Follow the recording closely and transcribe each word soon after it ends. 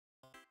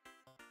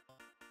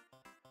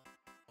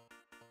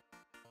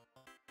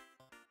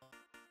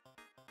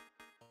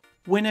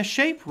When a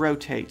shape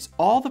rotates,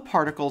 all the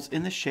particles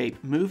in the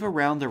shape move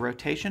around the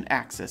rotation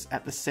axis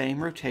at the same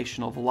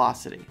rotational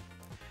velocity.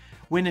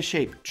 When a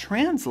shape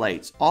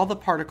translates, all the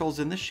particles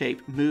in the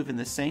shape move in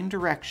the same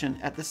direction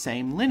at the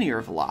same linear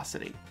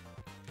velocity.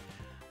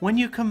 When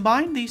you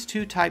combine these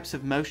two types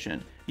of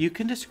motion, you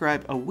can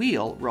describe a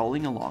wheel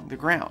rolling along the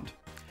ground.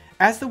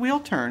 As the wheel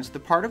turns, the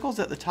particles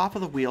at the top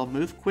of the wheel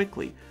move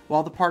quickly,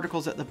 while the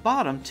particles at the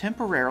bottom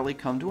temporarily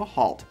come to a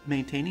halt,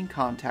 maintaining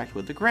contact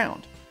with the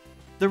ground.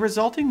 The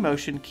resulting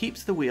motion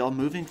keeps the wheel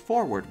moving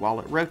forward while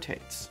it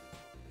rotates.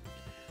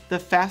 The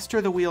faster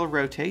the wheel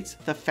rotates,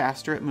 the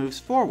faster it moves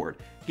forward,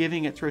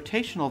 giving its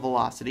rotational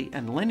velocity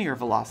and linear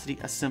velocity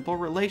a simple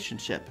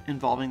relationship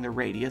involving the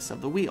radius of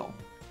the wheel.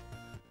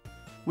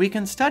 We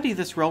can study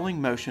this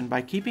rolling motion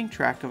by keeping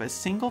track of a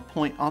single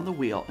point on the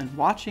wheel and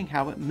watching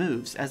how it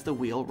moves as the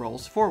wheel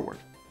rolls forward.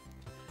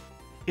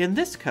 In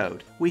this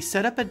code, we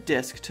set up a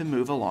disk to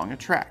move along a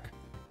track.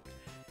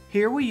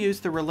 Here we use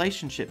the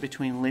relationship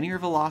between linear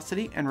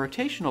velocity and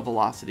rotational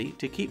velocity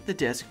to keep the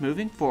disk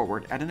moving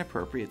forward at an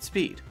appropriate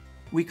speed.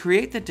 We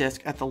create the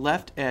disk at the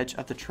left edge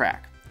of the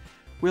track.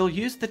 We'll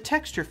use the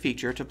texture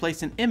feature to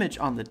place an image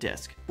on the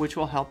disk, which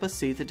will help us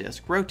see the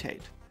disk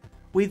rotate.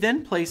 We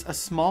then place a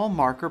small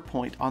marker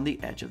point on the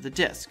edge of the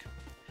disk.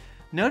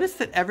 Notice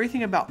that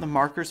everything about the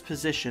marker's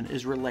position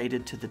is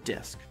related to the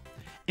disk.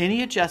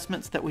 Any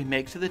adjustments that we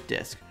make to the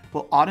disk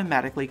will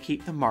automatically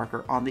keep the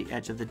marker on the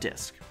edge of the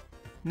disk.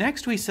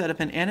 Next, we set up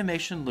an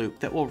animation loop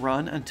that will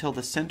run until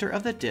the center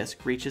of the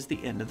disk reaches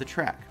the end of the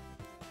track.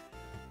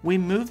 We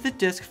move the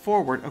disk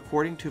forward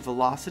according to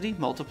velocity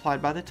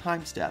multiplied by the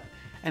time step,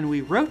 and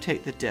we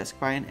rotate the disk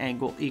by an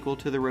angle equal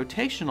to the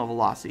rotational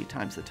velocity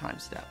times the time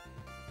step.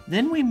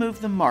 Then we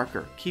move the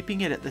marker,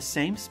 keeping it at the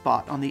same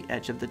spot on the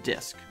edge of the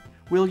disk.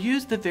 We'll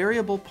use the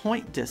variable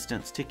point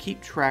distance to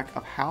keep track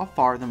of how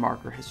far the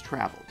marker has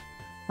traveled.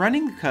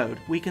 Running the code,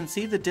 we can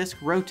see the disk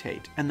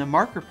rotate, and the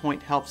marker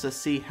point helps us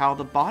see how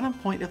the bottom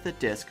point of the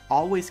disk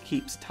always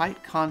keeps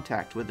tight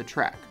contact with the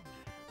track.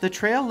 The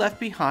trail left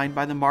behind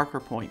by the marker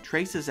point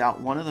traces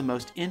out one of the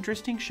most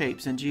interesting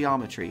shapes in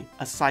geometry,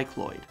 a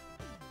cycloid.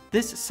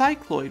 This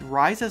cycloid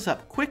rises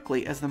up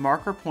quickly as the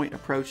marker point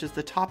approaches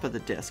the top of the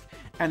disk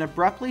and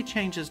abruptly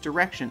changes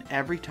direction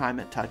every time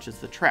it touches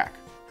the track.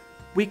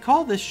 We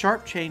call this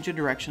sharp change in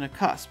direction a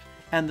cusp,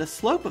 and the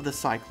slope of the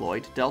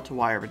cycloid, delta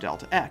y over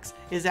delta x,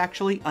 is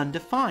actually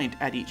undefined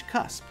at each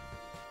cusp.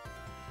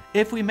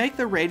 If we make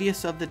the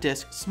radius of the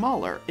disk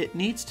smaller, it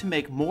needs to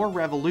make more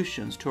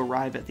revolutions to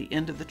arrive at the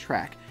end of the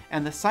track,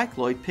 and the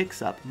cycloid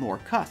picks up more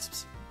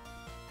cusps.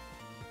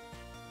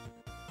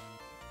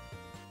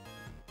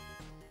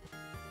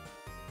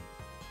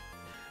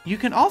 You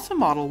can also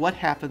model what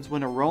happens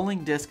when a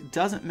rolling disk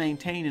doesn't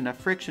maintain enough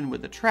friction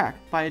with the track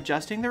by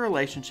adjusting the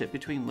relationship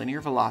between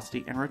linear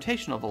velocity and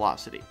rotational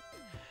velocity.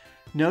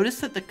 Notice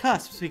that the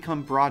cusps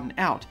become broadened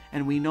out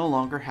and we no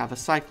longer have a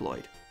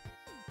cycloid.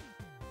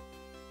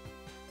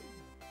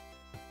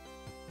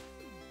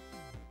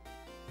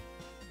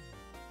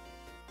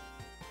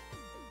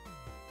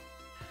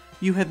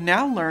 You have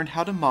now learned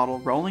how to model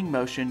rolling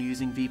motion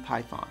using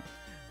VPython.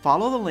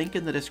 Follow the link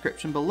in the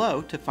description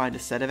below to find a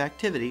set of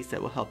activities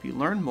that will help you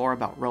learn more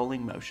about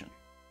rolling motion.